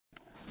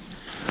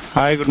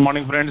Hi, good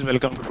morning friends.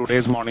 Welcome to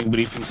today's morning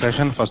briefing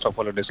session. First of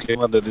all, a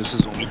disclaimer that this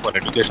is only for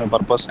educational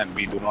purpose and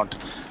we do not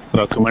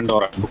recommend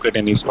or advocate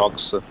any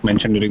stocks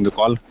mentioned during the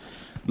call.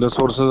 The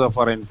sources of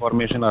our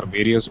information are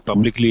various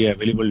publicly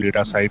available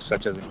data sites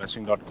such as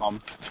investing.com,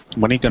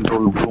 Money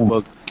Control,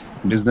 Bloomberg,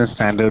 Business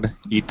Standard,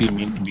 ET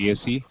Mint,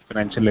 BSE,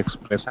 Financial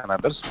Express and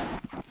others.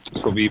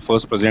 So we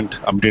first present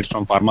updates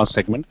from Pharma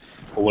segment.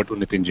 Over to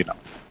Nitin Ji now.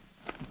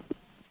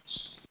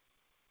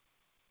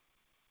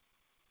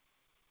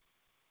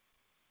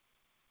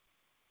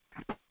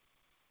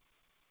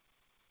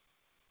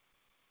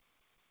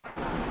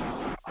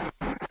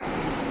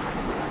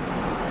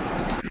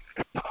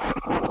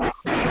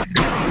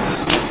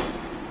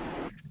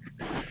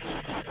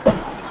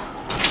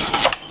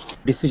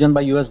 Decision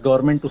by US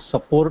government to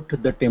support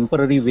the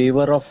temporary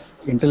waiver of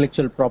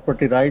intellectual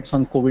property rights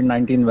on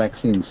COVID-19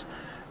 vaccines.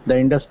 The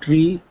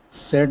industry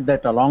said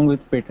that along with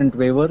patent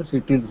waivers,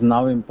 it is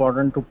now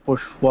important to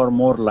push for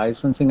more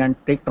licensing and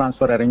tech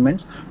transfer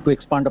arrangements to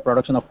expand the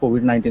production of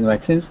COVID-19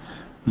 vaccines.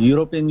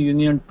 European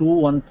Union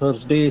too on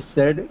Thursday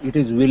said it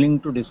is willing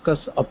to discuss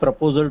a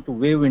proposal to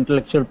waive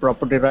intellectual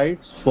property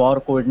rights for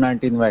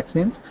COVID-19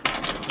 vaccines.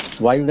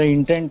 While the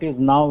intent is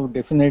now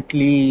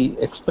definitely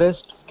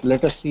expressed,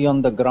 let us see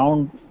on the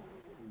ground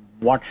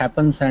what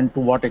happens and to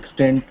what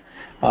extent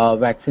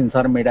vaccines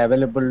are made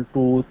available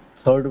to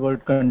third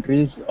world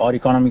countries or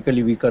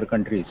economically weaker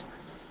countries.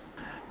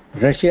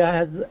 Russia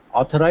has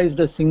authorized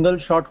a single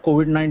shot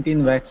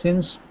COVID-19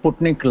 vaccine,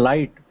 Sputnik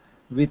Light,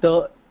 with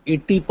a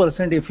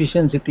 80%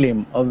 efficiency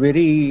claim, a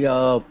very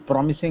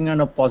promising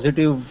and a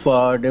positive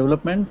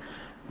development.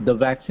 The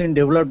vaccine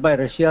developed by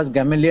Russia's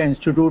Gamaleya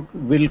Institute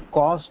will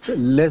cost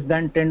less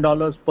than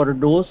 $10 per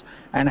dose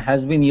and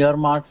has been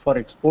earmarked for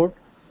export.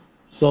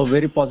 So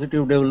very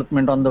positive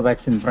development on the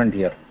vaccine front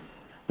here.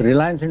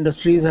 Reliance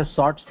Industries has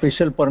sought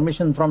special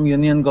permission from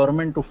Union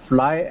government to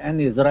fly an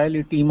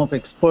Israeli team of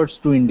experts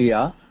to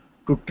India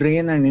to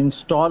train and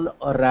install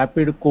a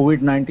rapid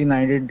COVID-19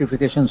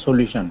 identification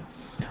solution.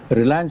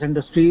 Reliance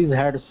Industries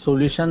had a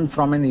solution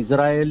from an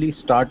Israeli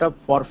startup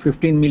for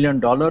 $15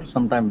 million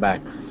sometime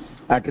back.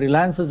 At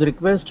Reliance's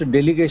request, a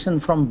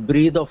delegation from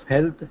Breathe of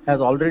Health has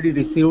already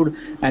received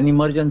an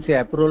emergency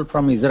approval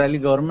from Israeli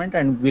government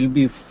and will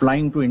be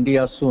flying to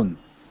India soon.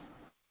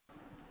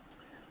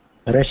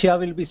 Russia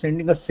will be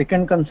sending a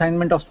second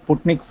consignment of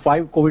Sputnik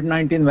 5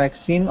 COVID-19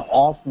 vaccine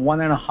of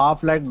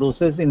 1.5 lakh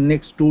doses in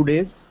next 2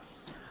 days.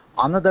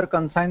 Another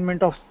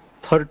consignment of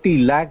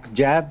 30 lakh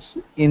jabs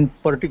in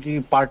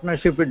particular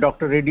partnership with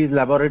Dr. Reddy's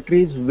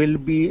laboratories will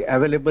be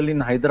available in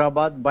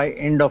Hyderabad by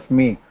end of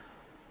May.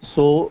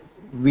 So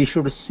we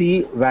should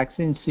see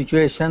vaccine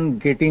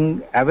situation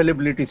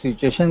availability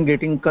situation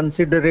getting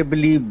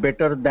considerably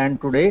better than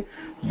today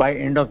by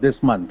end of this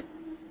month.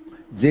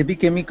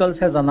 JB Chemicals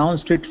has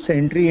announced its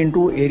entry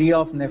into area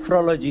of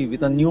nephrology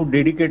with a new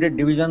dedicated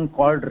division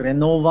called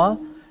Renova.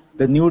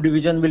 The new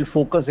division will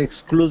focus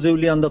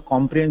exclusively on the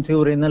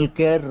comprehensive renal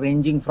care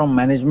ranging from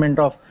management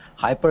of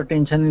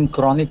hypertension in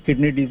chronic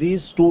kidney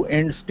disease to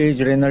end-stage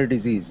renal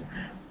disease.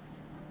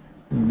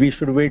 We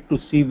should wait to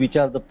see which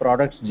are the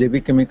products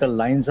JB Chemical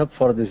lines up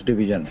for this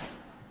division.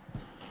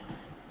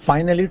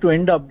 Finally, to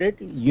end the update,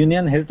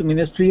 Union Health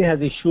Ministry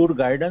has issued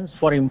guidance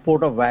for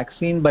import of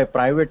vaccine by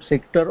private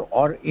sector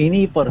or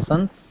any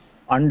person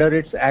under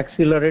its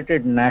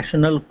accelerated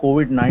national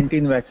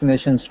COVID-19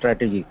 vaccination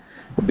strategy.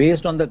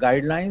 Based on the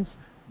guidelines,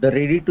 the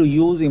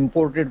ready-to-use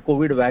imported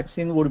COVID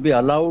vaccine would be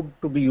allowed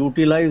to be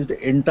utilized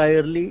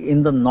entirely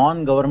in the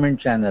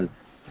non-government channel.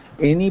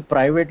 Any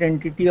private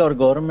entity or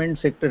government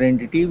sector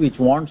entity which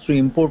wants to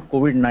import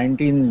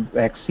COVID-19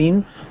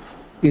 vaccine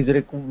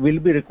will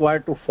be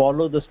required to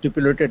follow the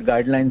stipulated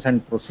guidelines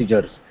and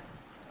procedures.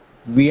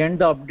 We end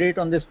the update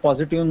on this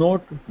positive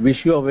note.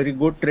 Wish you a very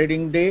good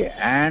trading day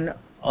and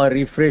a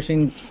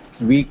refreshing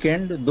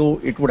weekend, though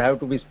it would have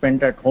to be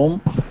spent at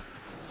home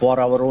for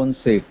our own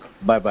sake.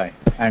 Bye-bye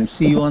and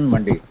see you on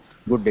Monday.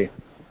 Good day.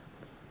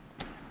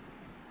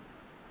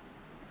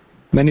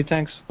 Many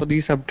thanks for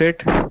this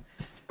update.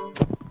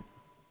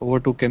 Over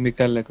to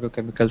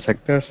agrochemical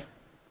sectors.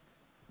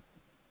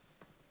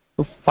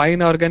 So Fine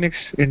Organics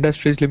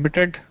Industries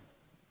Limited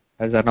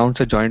has announced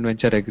a joint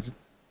venture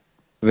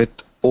with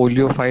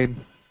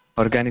Oleofine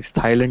Organics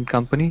Thailand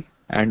company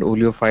and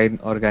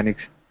Oleofine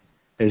Organics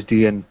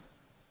SDN.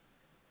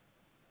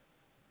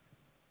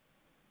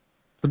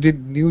 So the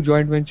new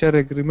joint venture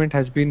agreement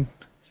has been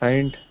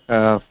signed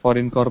for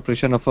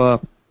incorporation of a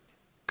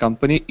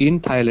company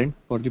in Thailand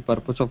for the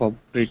purpose of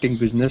operating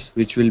business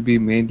which will be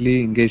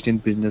mainly engaged in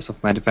business of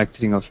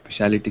manufacturing of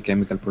specialty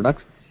chemical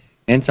products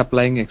and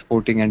supplying,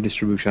 exporting and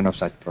distribution of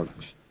such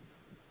products.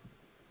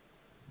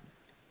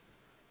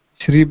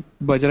 Shri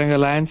Bajrang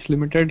Alliance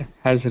Limited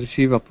has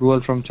received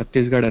approval from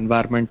Chhattisgarh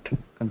Environment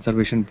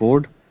Conservation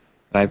Board,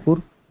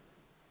 Raipur,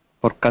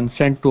 for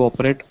consent to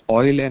operate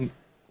oil and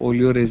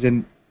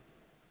oleoresin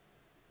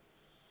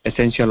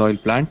essential oil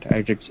plant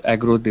at its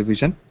agro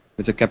division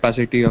with a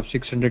capacity of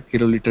 600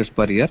 kiloliters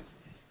per year.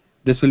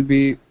 This will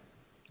be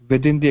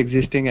within the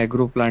existing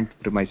agro plant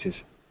premises.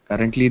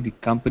 Currently, the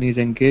company is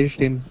engaged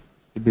in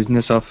the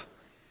business of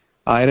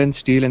iron,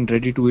 steel, and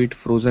ready-to-eat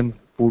frozen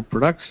food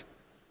products.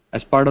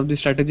 As part of the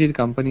strategy, the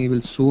company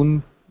will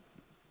soon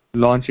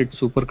launch its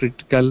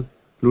supercritical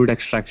fluid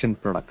extraction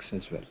products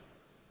as well.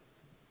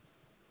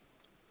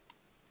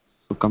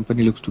 So,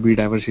 company looks to be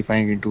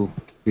diversifying into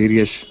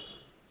various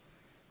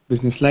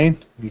business lines.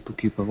 Need to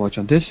keep a watch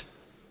on this.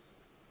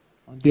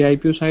 On the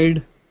IPO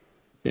side,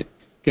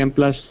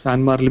 Chemplast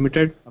Sanmar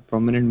Limited, a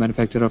prominent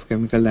manufacturer of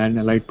chemical and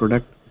allied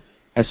product,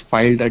 has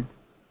filed at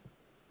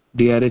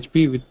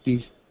DRHP with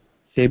the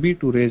SEBI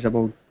to raise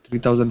about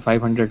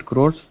 3,500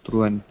 crores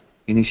through an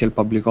initial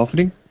public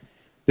offering.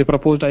 The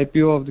proposed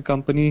IPO of the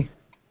company,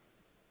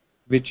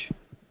 which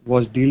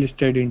was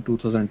delisted in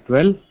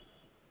 2012,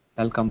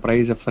 shall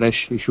comprise a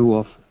fresh issue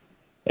of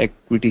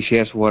equity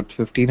shares worth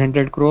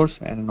 1,500 crores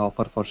and an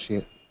offer for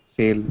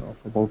sale of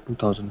about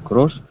 2,000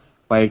 crores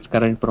by its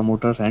current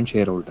promoters and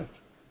shareholders.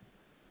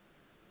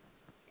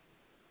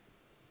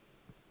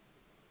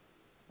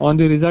 On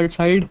the result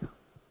side,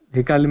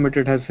 Hika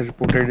Limited has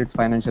reported its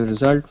financial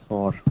result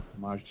for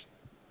March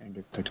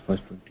ended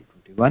 31st,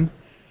 2021.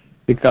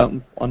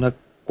 On a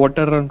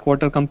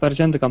quarter-on-quarter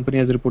comparison, the company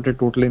has reported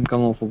total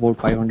income of about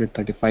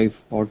 535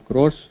 odd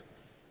crores,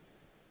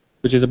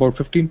 which is about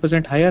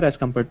 15% higher as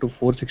compared to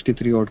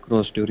 463 odd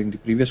crores during the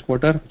previous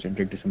quarter, which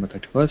ended December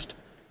 31st.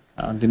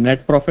 On the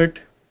net profit,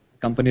 the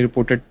company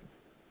reported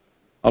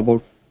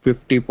about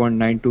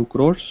 50.92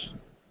 crores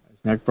as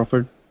net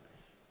profit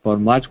for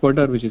March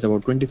quarter, which is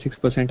about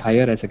 26%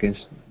 higher as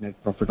against net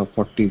profit of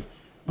 40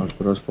 odd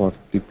crores for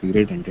the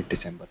period ended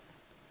December.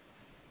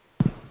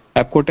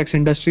 Apcotex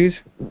Industries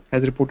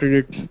has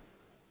reported its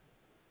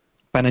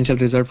financial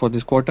result for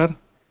this quarter.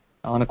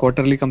 On a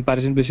quarterly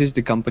comparison basis,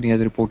 the company has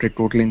reported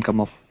total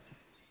income of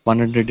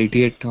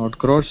 188 odd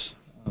crores,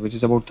 which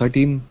is about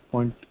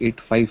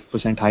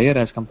 13.85% higher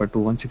as compared to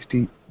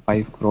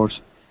 165 crores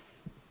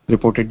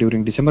reported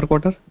during December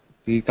quarter.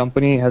 The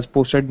company has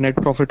posted net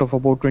profit of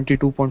about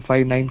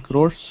 22.59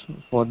 crores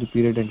for the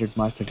period ended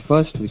March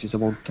 31st, which is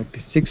about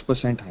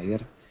 36% higher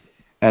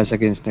as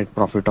against net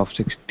profit of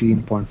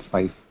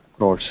 16.5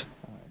 crores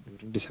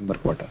during December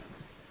quarter.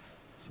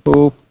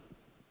 So,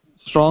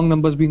 strong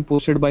numbers being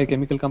posted by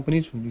chemical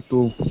companies. We need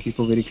to keep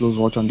a very close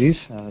watch on these.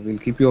 We'll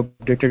keep you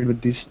updated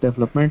with this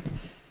development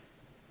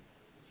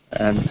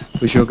and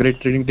wish you a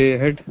great trading day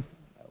ahead.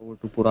 Over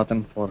to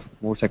Puratan for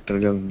more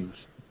sectorial news.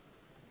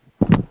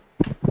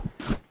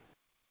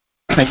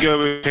 Thank you,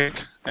 Abhishek.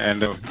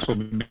 And so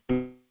we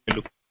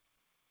look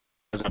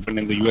has happened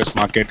in the US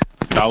market.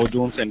 Dow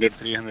Jones ended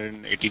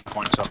 380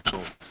 points up,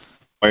 so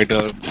quite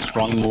a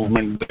strong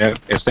movement there.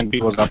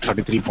 S&P was up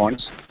 33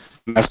 points.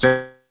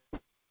 Nasdaq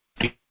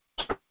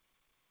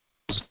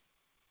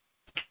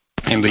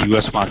in the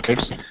US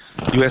markets.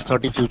 US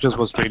 30 futures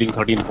was trading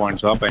 13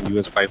 points up, and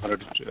US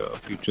 500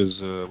 futures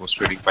was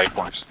trading 5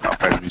 points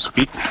up as we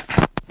speak.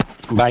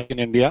 Back in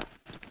India,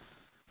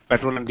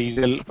 petrol and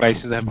diesel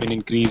prices have been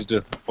increased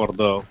for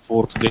the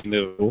fourth day in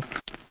a row.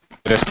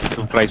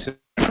 Respective prices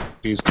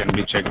can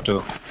be checked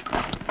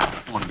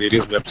on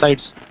various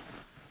websites.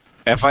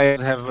 FIs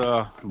have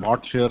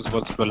bought shares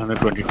worth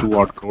 1,222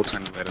 odd crores,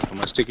 and whereas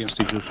domestic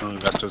institutional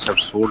investors have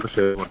sold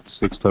shares worth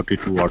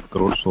 632 odd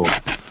crores. So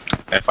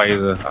FIs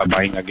are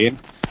buying again.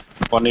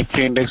 For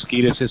Nifty index,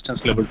 key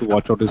resistance level to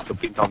watch out is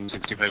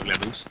 15,065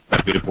 levels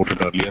that we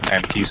reported earlier,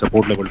 and key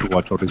support level to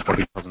watch out is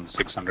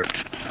 14,600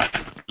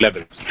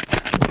 levels.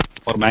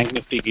 For Bank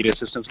Nifty, key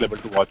resistance level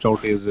to watch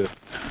out is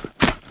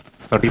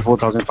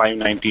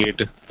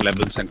 34,598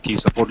 levels, and key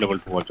support level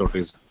to watch out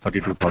is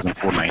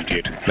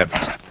 32,498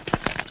 levels.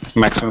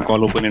 Maximum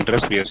call open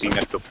interest we are seeing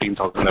at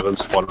 15,000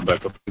 levels, followed by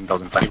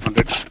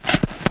 15,500,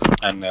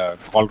 and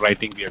call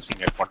writing we are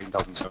seeing at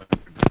 14,700,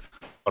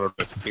 followed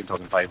by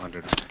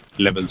 15,500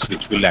 levels,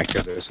 which will act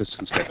as a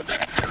resistance level.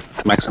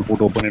 Maximum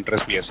put open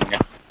interest we are seeing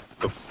at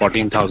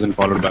 14,000,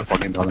 followed by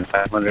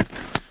 14,500,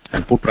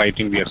 and put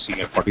writing we are seeing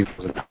at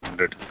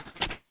 14,500,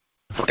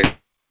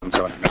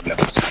 14,700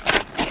 levels,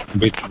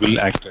 which will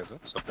act as a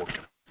support.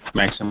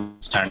 Maximum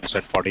stands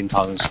at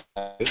 14,000.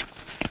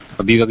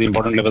 These are the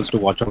important levels to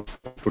watch out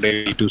today.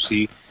 We need to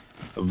see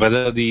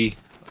whether the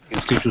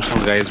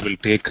institutional guys will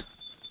take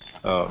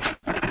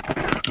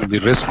the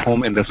risk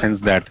home, in the sense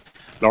that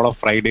a lot of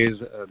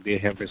Fridays they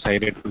have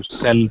decided to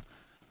sell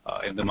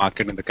in the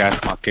market, in the cash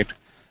market,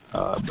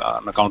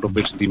 on account of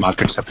which the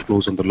markets have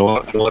closed on the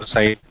lower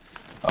side.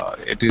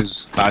 It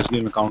is largely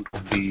on account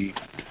of the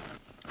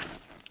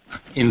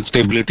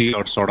instability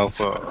or sort of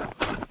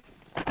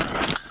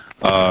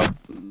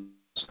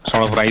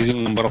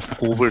rising number of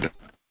COVID.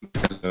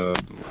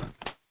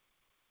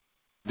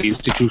 The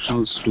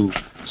institutions to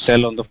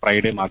sell on the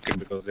Friday market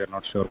because they are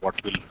not sure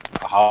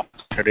how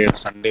Saturday and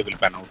Sunday will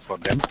pan out for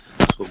them.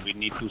 So we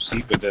need to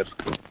see whether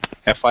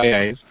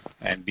FIIs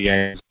and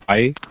DIIs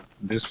buy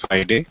this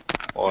Friday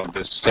or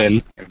they sell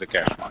in the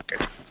cash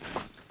market.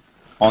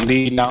 On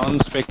the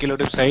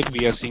non-speculative side,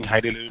 we are seeing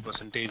high delivery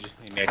percentage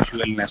in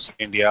HUL, Nestle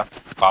India,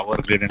 Power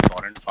Grid, and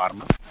Torrent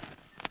Pharma.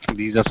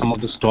 These are some of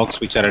the stocks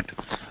which are at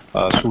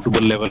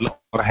suitable level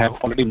or have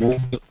already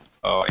moved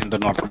in the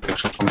northward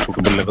direction from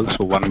suitable levels,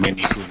 so one may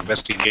need to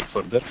investigate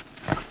further.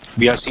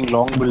 We are seeing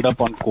long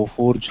build-up on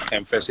Coforge,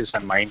 Mphasis,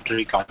 and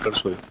Mindtree counters,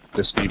 so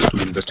this needs to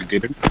be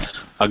investigated.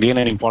 Again,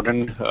 an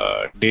important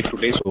day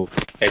today, so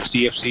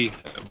HDFC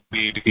will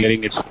be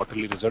declaring its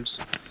quarterly results,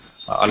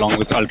 along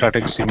with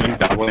Ultratech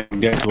Cement, Dabur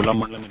India,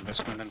 Cholamandalam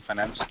Investment and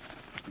Finance,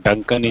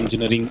 Duncan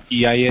Engineering,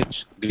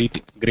 EIH,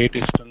 Great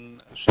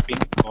Eastern Shipping,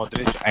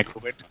 Godrej,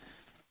 Agrobet,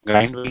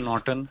 Grindwell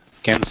Norton,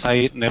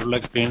 Kansai,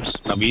 Nerolac Paints,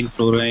 Naveen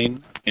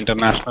Fluorine,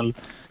 International,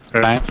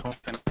 Reliance Home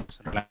Finance,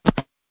 Reliance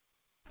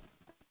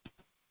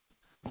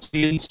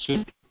Steel,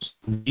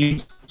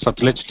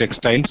 Sutlej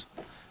Textiles,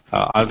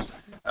 are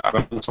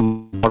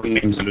some important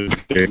names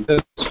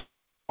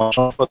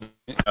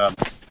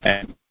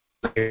and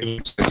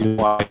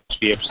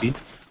HDFC,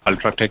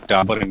 Ultratech,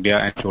 Dabur India,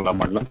 and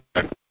Cholamandalam.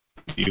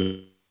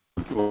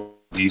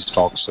 These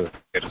stocks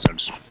their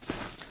results.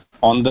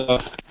 On the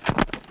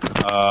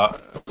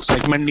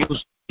segment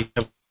news, we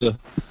have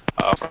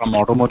from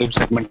automotive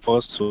segment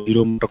first. So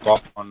Hero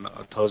MotoCorp on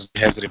Thursday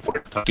has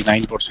reported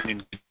 39%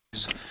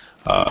 increase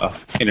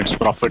in its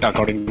profit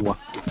according to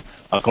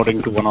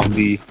one of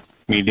the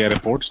media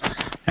reports,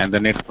 and the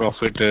net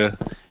profit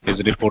is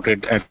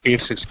reported at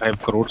 865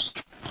 crores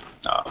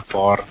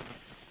for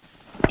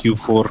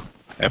Q4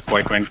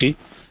 FY20.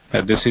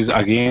 This is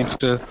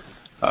against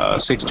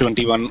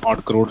 621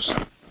 odd crores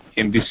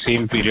in the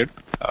same period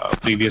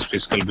previous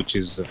fiscal, which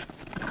is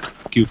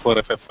Q4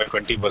 of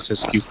FY20 versus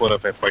Q4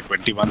 of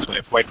FY21. So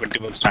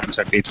FY21 stands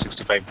at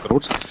 865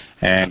 crores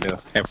and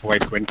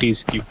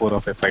FY20's Q4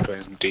 of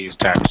FY20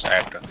 stands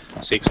at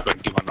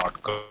 621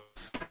 odd crores.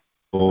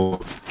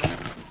 So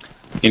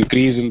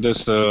increase in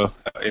this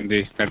in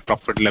the net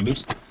profit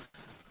levels,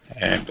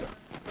 and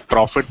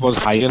profit was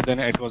higher than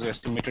it was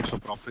estimated. So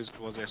profit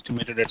was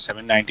estimated at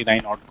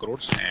 799 odd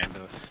crores, and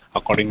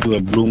according to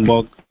a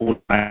Bloomberg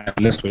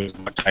analyst, was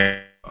much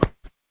higher.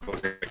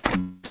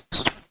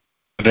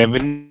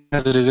 Revenue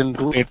has risen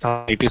to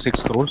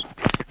 886 crores,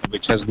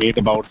 which has made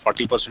about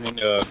 40% in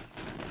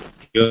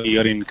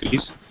year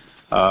increase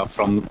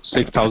from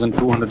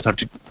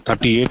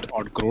 6,238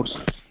 odd crores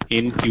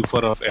in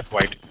Q4 of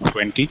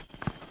FY20.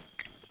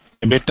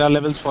 EBITDA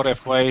levels for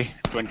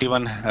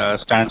FY21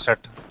 stands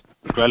at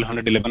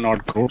 1,211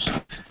 odd crores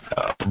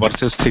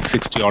versus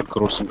 660 odd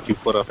crores in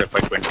Q4 of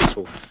FY20.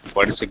 So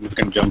quite a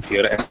significant jump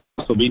here.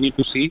 So we need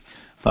to see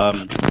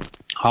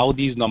how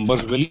these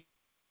numbers will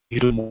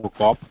Hero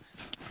MotoCorp.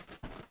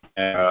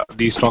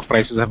 These stock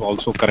prices have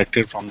also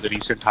corrected from the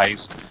recent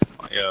highs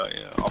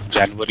of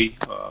January,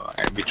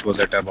 which was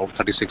at about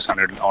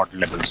 3,600 odd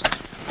levels.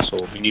 So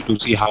we need to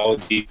see how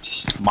the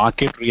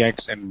market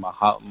reacts and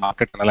how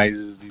market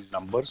analyzes these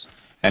numbers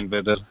and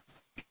whether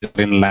it's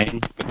in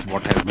line with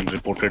what has been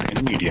reported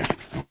in media.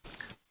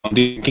 On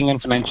the banking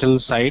and financial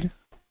side,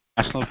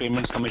 National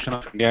Payments Commission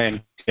of India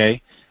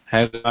 (NPCI)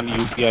 has run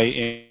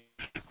UPI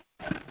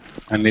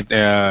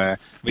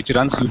which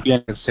runs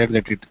UPI, has said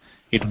that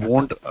it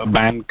won't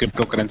ban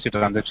cryptocurrency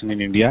transaction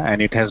in India,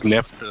 and it has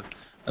left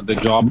the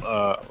job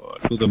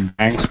to the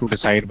banks to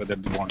decide whether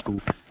they want to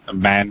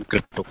ban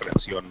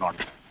cryptocurrency or not.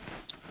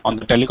 On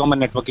the telecom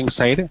and networking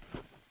side,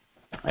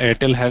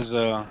 Airtel has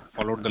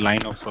followed the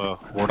line of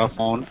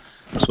Vodafone.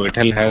 So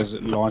Airtel has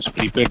launched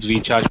prepaid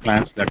recharge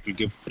plans that will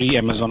give free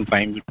Amazon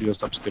Prime Video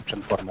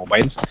subscription for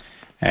mobiles.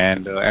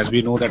 And as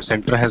we know that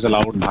Centre has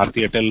allowed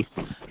Bharti Airtel,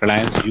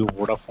 Reliance Jio,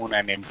 Vodafone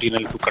and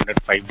MTNL to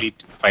conduct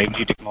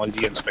 5G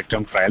technology and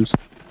spectrum trials.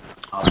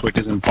 So it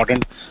is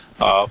important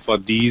for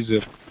these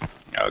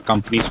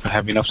companies to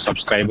have enough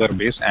subscriber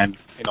base, and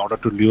in order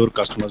to lure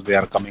customers, they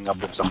are coming up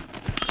with some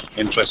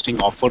interesting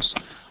offers,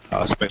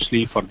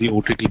 especially for the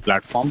OTT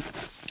platform.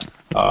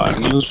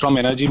 News from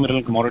energy,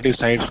 mineral, commodity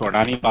side. So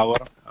Adani Power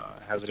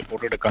has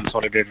reported a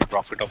consolidated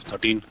profit of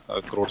 13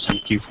 crores in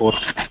Q4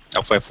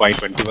 of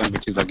FY21,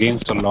 which is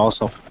against a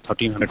loss of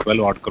 1,312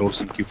 odd crores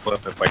in Q4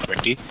 of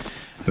FY20.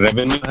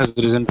 Revenue has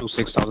risen to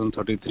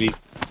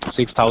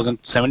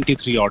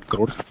 6,073 odd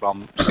crores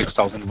from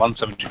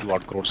 6,172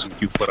 odd crores in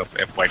Q4 of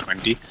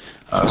FY20.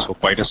 So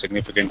quite a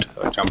significant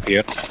jump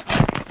here.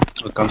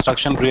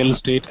 Construction, real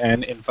estate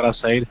and infra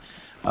side,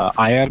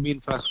 IRB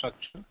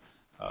infrastructure.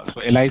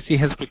 So LIC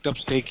has picked up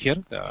stake here,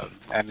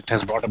 and it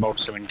has bought about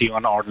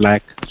 71 odd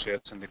lakh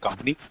shares in the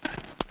company,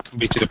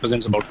 which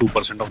represents about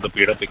 2% of the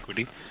paid up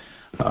equity.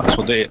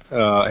 So the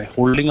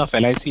holding of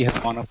LIC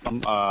has gone up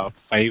from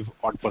 5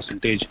 odd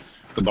percentage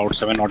to about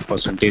 7 odd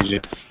percentage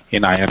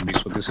in IRB.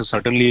 So this is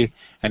certainly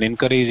an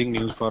encouraging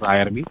news for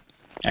IRB.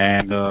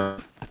 And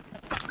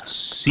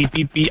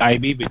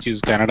CPPIB, which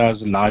is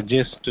Canada's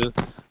largest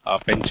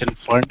pension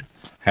fund,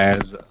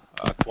 has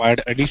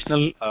acquired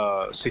additional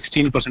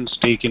 16%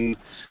 stake in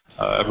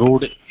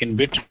road in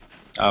bit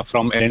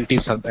from L&T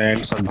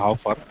and Sadbhav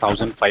for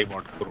 1,005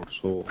 odd crores.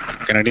 So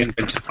Canadian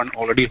pension fund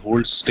already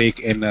holds stake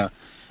in the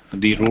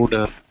road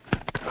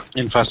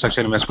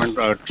infrastructure investment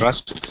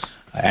trust,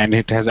 and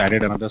it has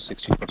added another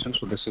 16%.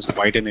 So this is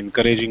quite an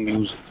encouraging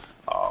news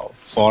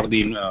for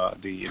the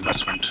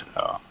investment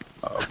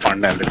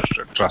fund and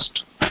the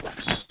trust.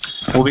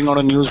 Moving on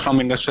to news from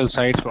industrial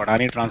side, so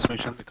Adani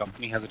Transmission, the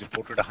company has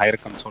reported a higher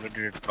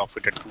consolidated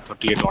profit at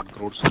 238 odd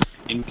crores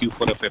in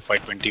Q4 of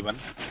FY21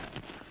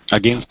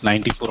 against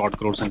 94 odd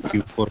crores in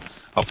Q4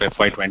 of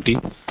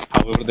FY20.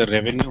 However, the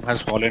revenue has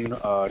fallen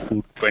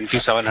to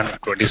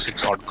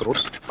 2,726 odd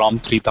crores from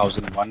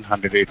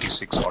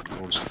 3,186 odd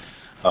crores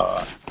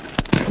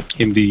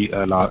in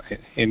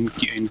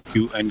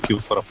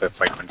Q4 of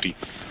FY20.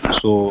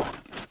 So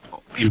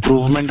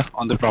improvement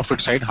on the profit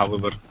side,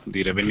 however,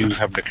 the revenues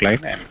have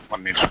declined and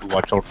one needs to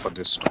watch out for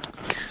this stock.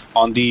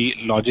 On the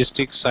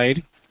logistics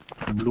side,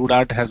 Blue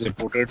Dart has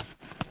reported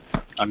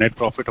a net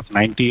profit of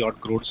 90 odd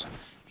crores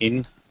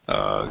in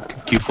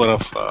Q4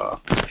 of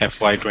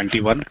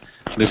FY21.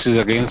 This is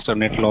against a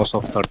net loss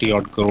of 30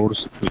 odd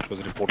crores which was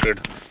reported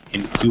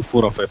in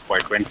Q4 of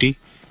FY20,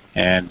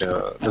 and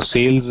the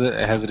sales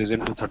has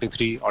risen to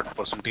 33 odd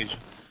percentage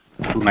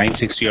to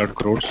 960 odd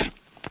crores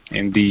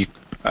in the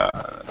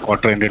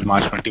quarter ended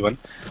March 21.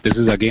 This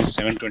is against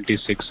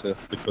 726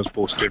 which was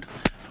posted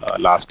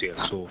last year.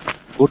 So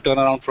good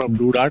turnaround from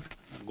Blue Dart,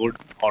 good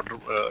order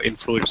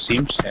inflow it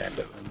seems,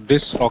 and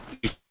this stock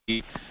will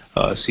be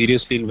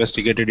seriously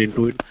investigated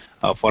into it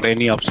for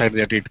any upside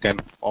that it can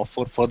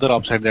offer, further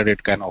upside that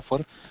it can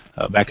offer.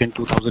 Back in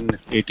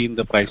 2018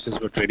 the prices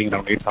were trading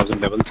around 8,000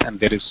 levels and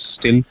there is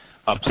still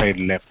upside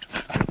left.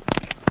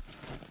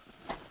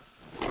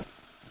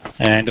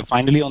 And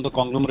finally, on the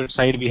conglomerate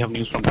side, we have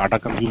news from Tata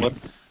Consumer,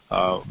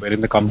 wherein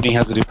the company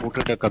has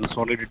reported a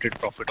consolidated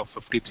profit of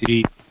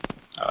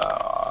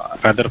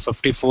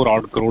 54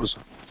 odd crores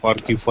for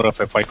Q4 of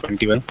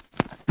FY21.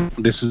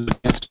 This is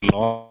against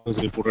loss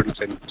reported at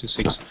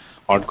 76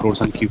 odd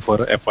crores in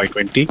Q4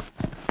 FY20.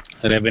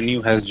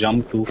 Revenue has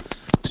jumped to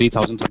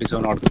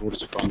 3,037 odd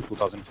crores from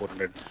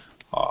 2,400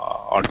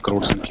 odd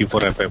crores in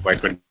Q4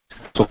 FY20.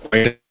 So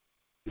quite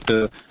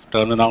a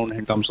turnaround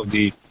in terms of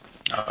the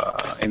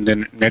in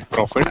the net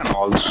profit and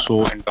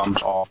also in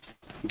terms of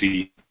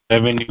the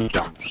revenue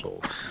jump. So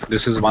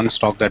this is one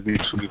stock that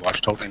needs to be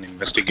watched out and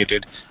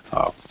investigated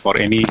for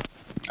any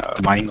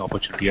buying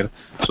opportunity here.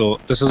 So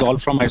this is all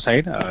from my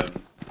side.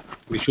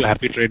 Wish you a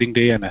happy trading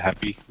day and a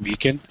happy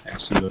weekend,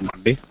 and see you on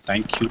Monday.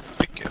 Thank you.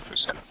 Take care of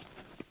yourself.